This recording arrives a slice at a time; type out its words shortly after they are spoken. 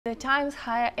The Times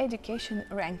Higher Education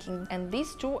ranking, and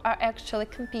these two are actually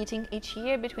competing each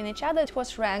year between each other. It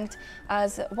was ranked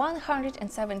as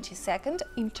 172nd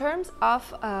in terms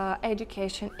of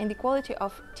education and the quality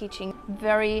of teaching.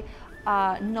 Very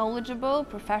knowledgeable,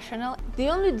 professional. The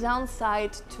only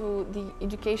downside to the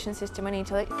education system in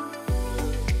Italy .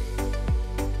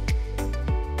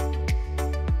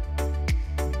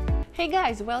 Hey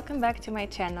guys, welcome back to my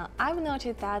channel. I've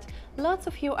noted that lots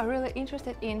of you are really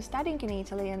interested in studying in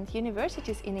Italy and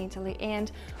universities in Italy,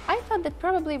 and I thought that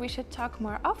probably we should talk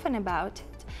more often about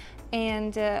it.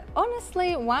 And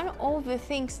honestly, one of the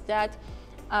things that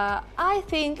I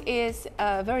think is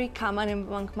very common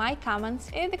among my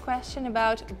comments is the question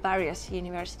about various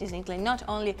universities in Italy, not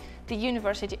only the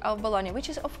University of Bologna, which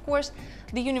is of course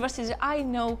the university I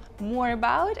know more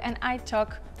about and I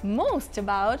talk most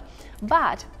about,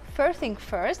 but first thing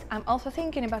first, I'm also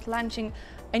thinking about launching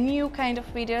a new kind of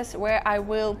videos where I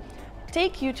will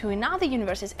take you to another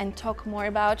universities and talk more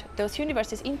about those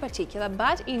universities in particular.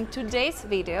 But in today's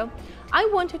video, I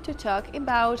wanted to talk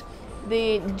about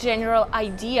the general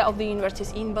idea of the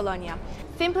universities in Bologna.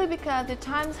 Simply because the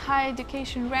Times Higher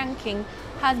Education ranking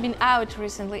has been out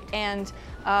recently, and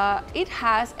it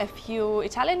has a few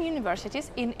Italian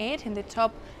universities in it, in the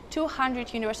top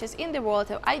 200 universities in the world.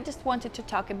 So I just wanted to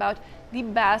talk about the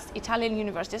best Italian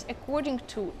universities according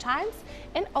to Times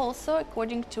and also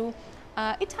according to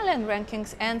Italian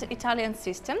rankings and Italian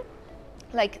system,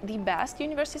 like the best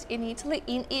universities in Italy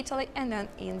and then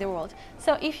in the world.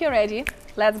 So if you're ready,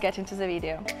 let's get into the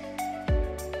video.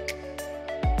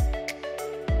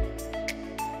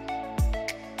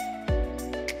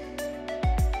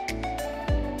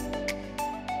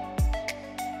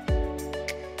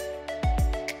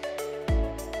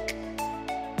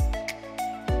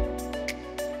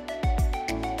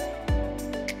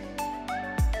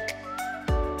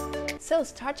 So,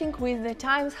 starting with the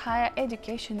Times Higher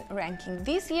Education ranking,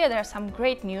 this year there are some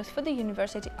great news for the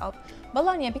University of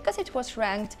Bologna because it was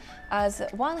ranked as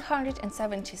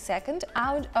 172nd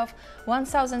out of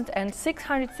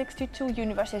 1,662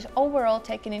 universities overall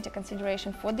taken into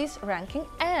consideration for this ranking,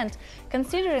 and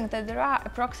considering that there are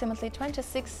approximately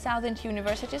 26,000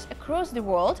 universities across the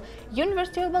world,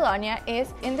 University of Bologna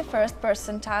is in the first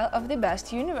percentile of the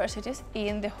best universities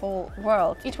in the whole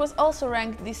world. It was also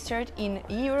ranked this third in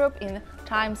Europe in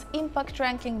Times Impact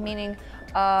ranking, meaning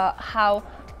how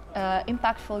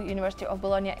impactful University of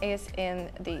Bologna is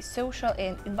in the social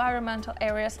and environmental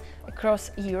areas across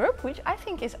Europe, which I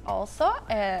think is also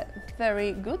a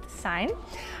very good sign.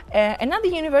 Another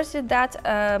university that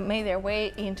made their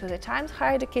way into the Times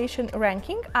Higher Education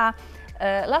ranking are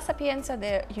La Sapienza,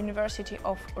 the University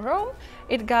of Rome.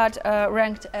 It got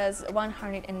ranked as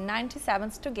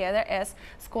 197th together as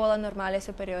Scuola Normale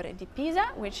Superiore di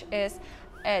Pisa, which is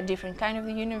a different kind of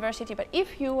the university. But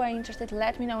if you are interested,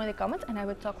 let me know in the comments and I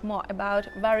will talk more about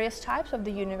various types of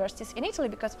the universities in Italy,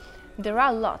 because there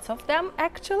are lots of them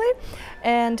actually.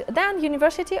 And then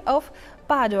University of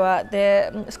Padua,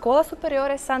 the Scuola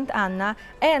Superiore Sant'Anna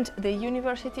and the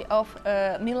University of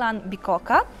Milan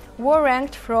Bicocca were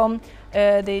ranked from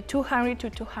the 200 to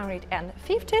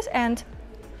 250s, and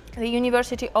the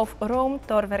University of Rome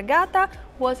Tor Vergata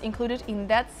was included in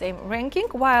that same ranking,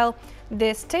 while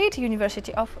the State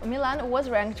University of Milan was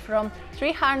ranked from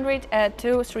 300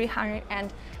 to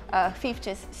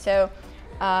 350s. So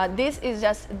this is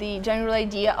just the general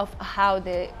idea of how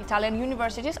the Italian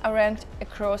universities are ranked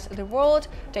across the world,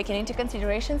 taking into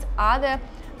considerations other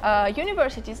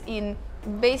universities in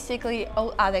basically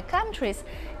all other countries.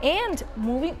 And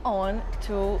moving on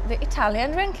to the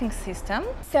Italian ranking system.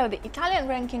 So the Italian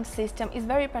ranking system is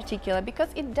very particular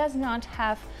because it does not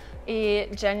have a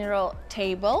general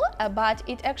table, but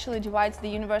it actually divides the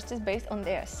universities based on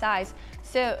their size.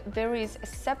 So there is a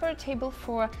separate table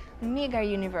for mega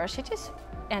universities,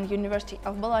 and University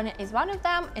of Bologna is one of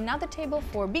them, another table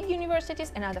for big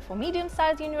universities, another for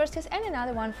medium-sized universities, and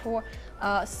another one for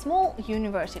small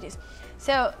universities.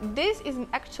 So this is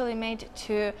actually made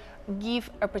to give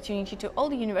opportunity to all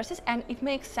the universities, and it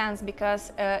makes sense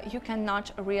because you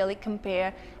cannot really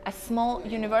compare a small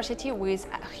university with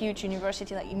a huge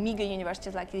university, like mega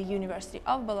universities like the University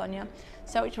of Bologna.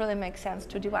 So it really makes sense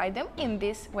to divide them in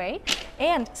this way.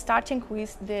 And starting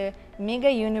with the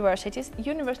mega universities,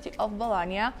 University of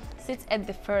Bologna sits at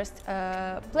the first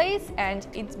place, and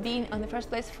it's been on the first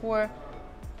place for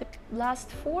the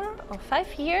last 4 or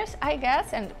 5 years, I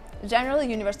guess, and generally,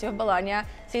 University of Bologna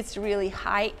sits really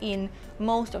high in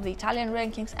most of the Italian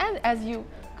rankings, and as you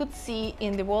could see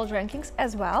in the world rankings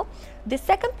as well. The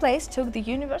second place took the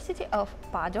University of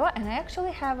Padua, and I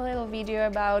actually have a little video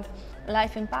about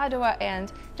life in Padua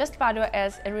and just Padua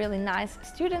as a really nice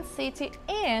student city.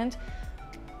 And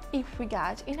if we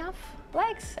got enough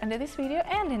likes under this video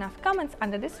and enough comments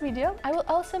under this video, I will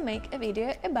also make a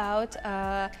video about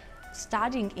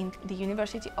studying in the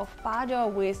University of Padua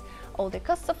with all the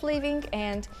costs of living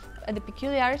and the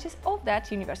peculiarities of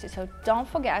that university. So don't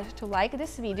forget to like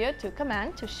this video, to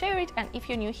comment, to share it, and if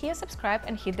you're new here, subscribe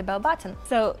and hit the bell button.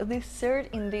 So the third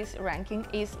in this ranking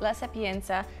is La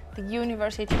Sapienza, the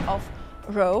University of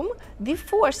Rome. The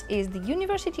fourth is the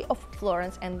University of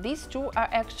Florence, and these two are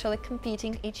actually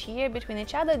competing each year between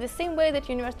each other, the same way that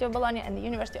University of Bologna and the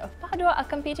University of Padua are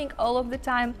competing all of the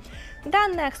time.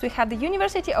 Then next we have the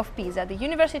University of Pisa, the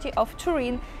University of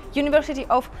Turin, University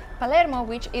of Palermo,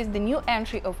 which is the new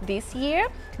entry of this year,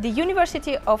 the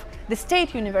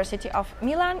State University of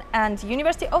Milan, and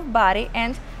University of Bari,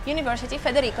 and University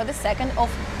Federico II of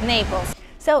Naples.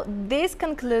 So this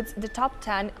concludes the top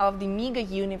 10 of the mega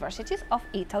universities of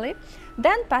Italy.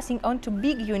 Then passing on to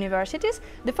big universities,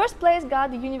 the first place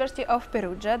got the University of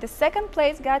Perugia, the second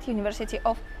place got University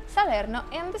of Salerno,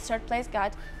 and the third place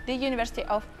got the University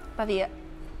of Pavia.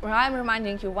 I'm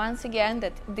reminding you once again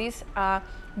that these are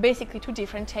basically two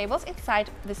different tables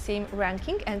inside the same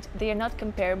ranking, and they are not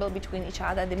comparable between each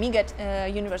other, the mega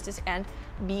universities and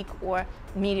big or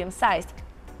medium-sized.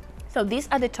 So these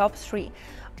are the top three.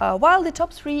 While the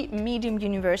top three medium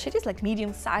universities, like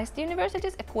medium-sized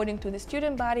universities, according to the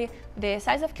student body, the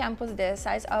size of campus, the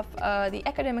size of the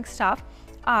academic staff,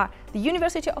 are the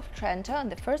University of Trento on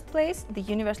the first place, the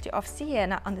University of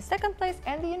Siena on the second place,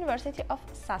 and the University of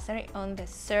Sassari on the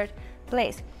third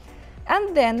place.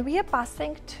 And then we are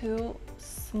passing to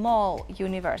small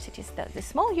universities. The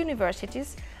small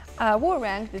universities were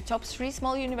ranked, the top three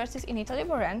small universities in Italy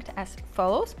were ranked as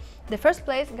follows. The first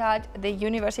place got the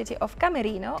University of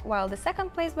Camerino, while the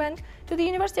second place went to the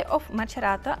University of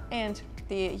Macerata, and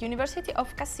the University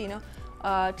of Cassino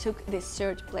took the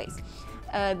third place.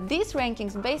 These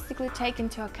rankings basically take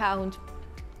into account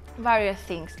various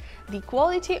things: the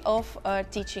quality of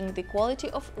teaching, the quality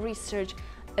of research,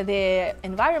 the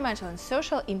environmental and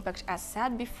social impact, as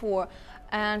said before,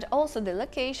 and also the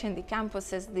location, the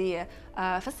campuses, the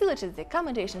facilities, the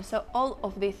accommodation, so all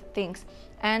of these things.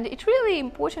 And it's really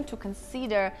important to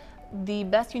consider the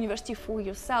best university for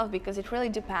yourself, because it really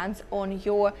depends on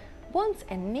your wants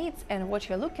and needs and what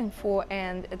you're looking for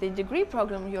and the degree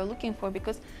program you're looking for,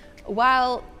 because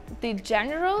while the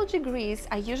general degrees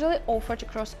are usually offered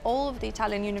across all of the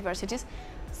Italian universities,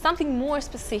 something more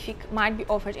specific might be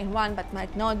offered in one but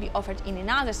might not be offered in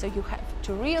another, so you have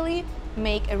to really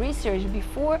make a research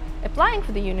before applying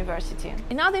for the university.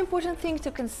 Another important thing to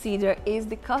consider is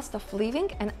the cost of living,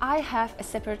 and I have a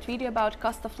separate video about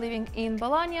cost of living in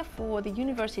Bologna for the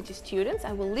university students.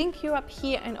 I will link you up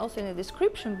here and also in the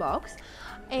description box.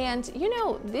 And you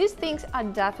know, these things are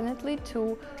definitely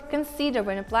to consider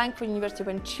when applying for university,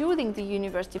 when choosing the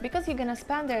university, because you're gonna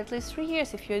spend there at least 3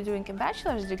 years if you're doing a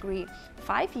bachelor's degree,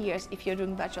 5 years if you're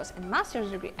doing bachelor's and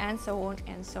master's degree, and so on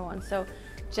and so on. So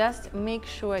just make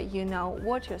sure you know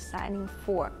what you're signing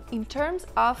for. In terms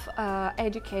of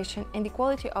education and the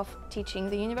quality of teaching,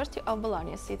 the University of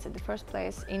Bologna sits at the first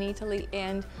place in Italy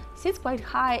and sits quite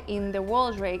high in the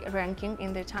world ranking,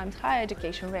 in the Times Higher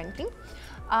Education ranking.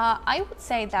 I would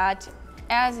say that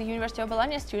as a University of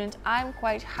Bologna student, I'm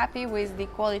quite happy with the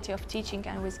quality of teaching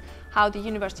and with how the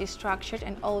university is structured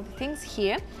and all the things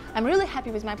here. I'm really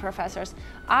happy with my professors.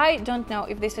 I don't know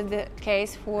if this is the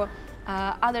case for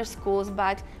other schools,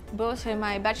 but both in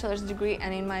my bachelor's degree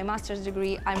and in my master's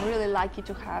degree, I'm really lucky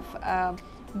to have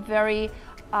very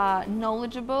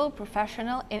knowledgeable,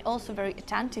 professional, and also very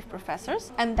attentive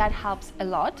professors, and that helps a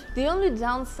lot. The only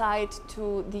downside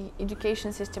to the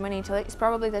education system in Italy is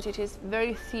probably that it is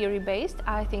very theory-based.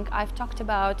 I think I've talked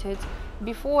about it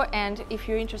before, and if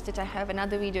you're interested, I have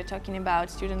another video talking about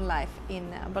student life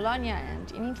in Bologna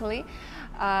and in Italy.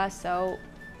 So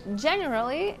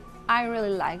generally, I really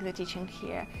like the teaching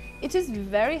here. It is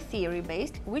very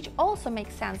theory-based, which also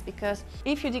makes sense, because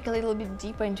if you dig a little bit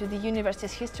deeper into the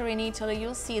university's history in Italy,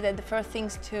 you'll see that the first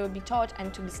things to be taught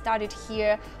and to be studied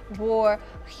here were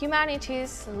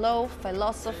humanities, law,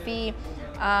 philosophy,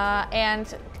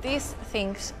 and these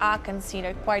things are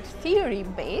considered quite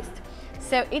theory-based.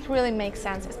 So it really makes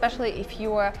sense, especially if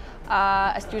you are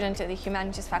a student at the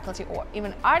humanities faculty or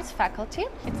even arts faculty.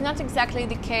 It's not exactly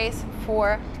the case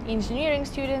for engineering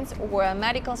students or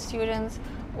medical students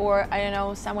or I don't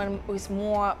know, someone with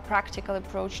more practical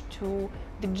approach to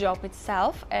the job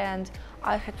itself. And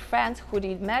I had friends who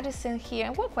did medicine here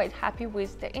and were quite happy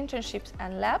with the internships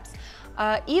and labs.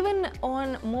 Even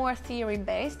on more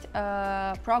theory-based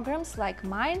programs like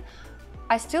mine,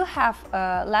 I still have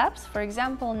labs. For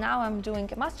example, now I'm doing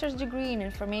a master's degree in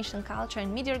information culture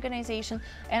and media organization,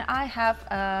 and I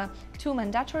have 2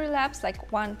 mandatory labs, like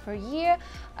 1 per year.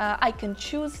 I can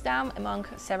choose them among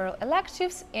several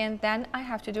electives, and then I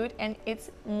have to do it, and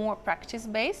it's more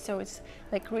practice-based, so it's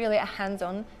like really a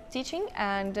hands-on teaching.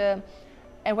 And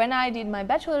when I did my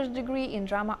bachelor's degree in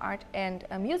drama, art and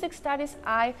music studies,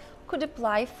 I could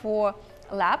apply for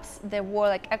labs. There were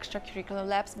like extracurricular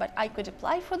labs, but I could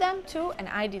apply for them too, and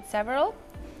I did several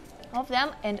of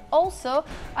them. And also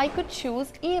I could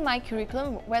choose in my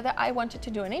curriculum whether I wanted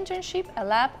to do an internship, a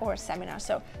lab or a seminar.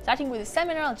 So starting with a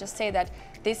seminar, I'll just say that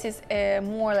this is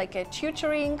more like a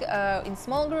tutoring in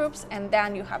small groups, and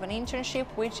then you have an internship,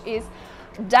 which is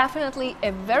definitely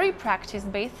a very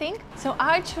practice-based thing. So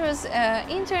I chose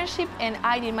internship, and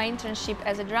I did my internship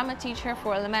as a drama teacher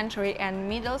for elementary and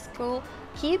middle school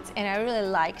kids, and I really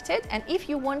liked it. And if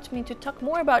you want me to talk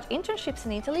more about internships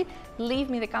in Italy, leave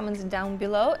me the comments down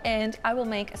below, and I will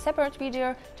make a separate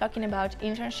video talking about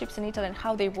internships in Italy and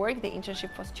how they work, the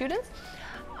internship for students.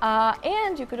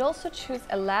 And you could also choose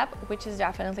a lab, which is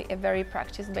definitely a very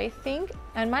practice-based thing.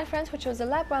 And my friends who chose a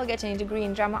lab while getting a degree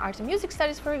in drama, art and music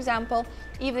studies, for example,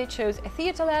 if they chose a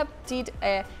theater lab, did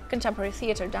a contemporary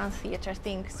theater, dance theater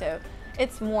thing, so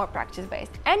it's more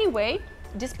practice-based. Anyway,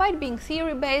 despite being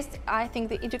theory-based, I think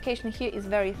the education here is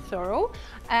very thorough,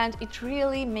 and it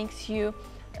really makes you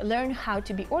learn how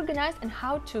to be organized and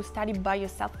how to study by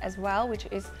yourself as well, which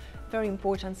is very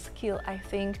important skill, I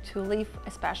think, to live,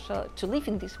 especially to live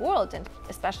in this world, and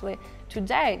especially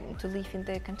today, to live in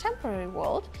the contemporary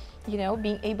world. You know,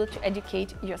 being able to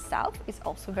educate yourself is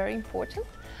also very important.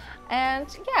 And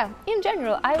yeah, in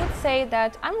general, I would say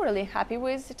that I'm really happy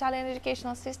with the Italian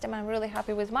educational system. I'm really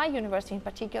happy with my university in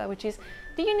particular, which is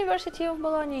the University of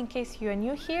Bologna, in case you are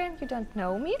new here and you don't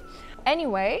know me.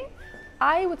 Anyway,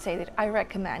 I would say that I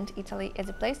recommend Italy as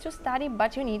a place to study,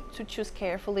 but you need to choose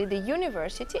carefully the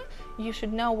university. You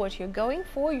should know what you're going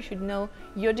for, you should know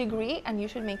your degree, and you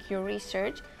should make your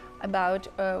research about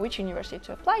which university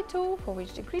to apply to, for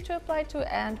which degree to apply to,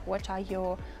 and what are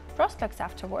your prospects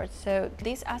afterwards. So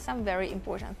these are some very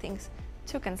important things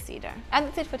to consider. And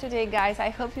that's it for today, guys. I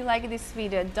hope you liked this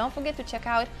video. Don't forget to check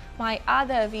out my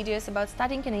other videos about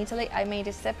studying in Italy. I made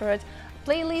a separate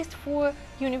playlist for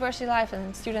university life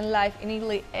and student life in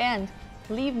Italy, and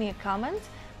leave me a comment.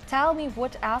 Tell me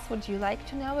what else would you like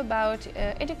to know about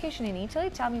education in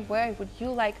Italy. Tell me where would you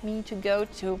like me to go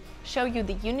to show you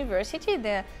the university,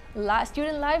 the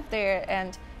student life there,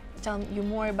 and tell you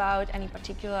more about any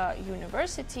particular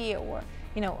university or,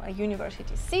 you know, a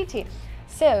university city.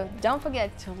 So don't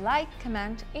forget to like,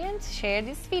 comment and share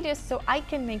this video so I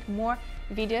can make more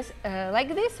videos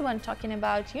like this one talking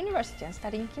about university and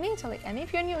studying in Italy. And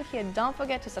if you're new here, don't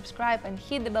forget to subscribe and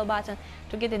hit the bell button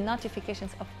to get the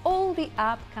notifications of all the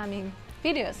upcoming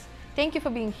videos. Thank you for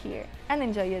being here and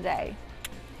enjoy your day.